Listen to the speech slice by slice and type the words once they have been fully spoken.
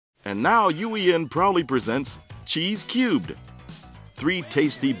And now UEN proudly presents Cheese Cubed. 3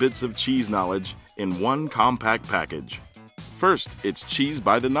 tasty bits of cheese knowledge in one compact package. First, it's cheese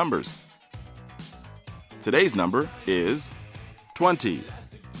by the numbers. Today's number is 20.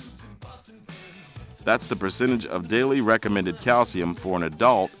 That's the percentage of daily recommended calcium for an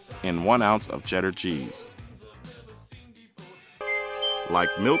adult in 1 ounce of cheddar cheese. Like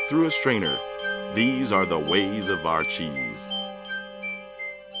milk through a strainer, these are the ways of our cheese.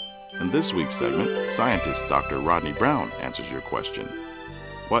 In this week's segment, scientist Dr. Rodney Brown answers your question.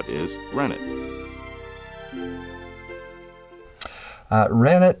 What is rennet?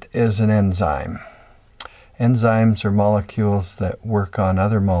 Rennet is an enzyme. Enzymes are molecules that work on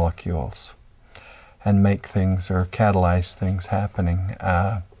other molecules and make things or catalyze things happening.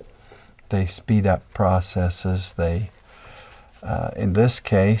 They speed up processes. In this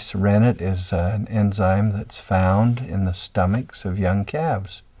case, rennet is an enzyme that's found in the stomachs of young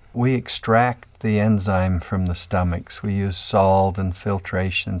calves. We extract the enzyme from the stomachs. We use salt and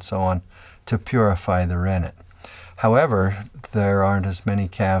filtration and so on to purify the rennet. However, there aren't as many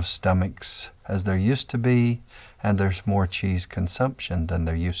calves' stomachs as there used to be, and there's more cheese consumption than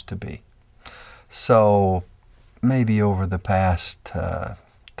there used to be. So maybe over the past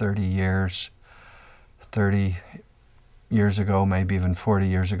 30 years ago, maybe even 40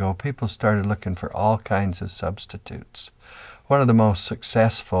 years ago, people started looking for all kinds of substitutes. One of the most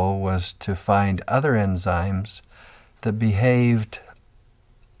successful was to find other enzymes that behaved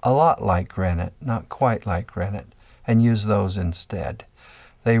a lot like rennet, not quite like rennet, and use those instead.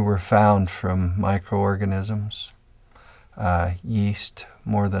 They were found from microorganisms, yeast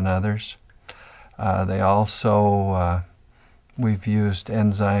more than others. We've used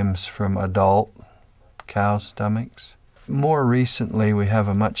enzymes from adult cow stomachs. More recently, we have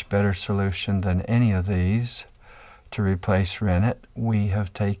a much better solution than any of these to replace rennet. We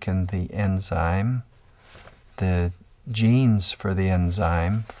have taken the enzyme, the genes for the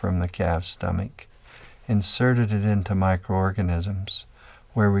enzyme from the calf's stomach, inserted it into microorganisms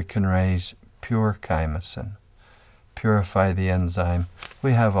where we can raise pure chymosin, purify the enzyme.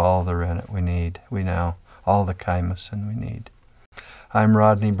 We have all the rennet we need. All the chymosin we need. I'm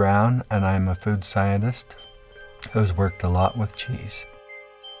Rodney Brown, and I'm a food scientist who's worked a lot with cheese.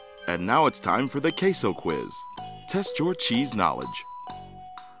 And now it's time for the queso quiz. Test your cheese knowledge.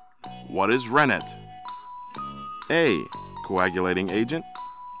 What is rennet? A. Coagulating agent.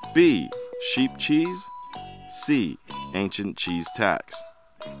 B. Sheep cheese. C. Ancient cheese tax.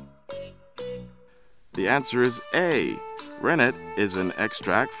 The answer is A. Rennet is an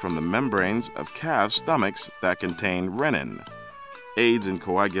extract from the membranes of calves' stomachs that contain rennin, aids in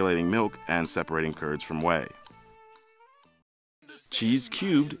coagulating milk and separating curds from whey. Cheese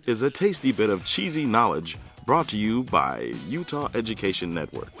Cubed is a tasty bit of cheesy knowledge brought to you by Utah Education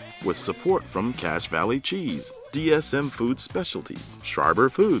Network with support from Cache Valley Cheese, DSM Food Specialties, Schreiber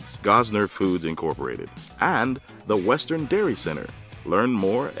Foods, Gosner Foods Incorporated, and the Western Dairy Center. Learn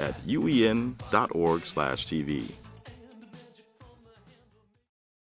more at uen.org/TV.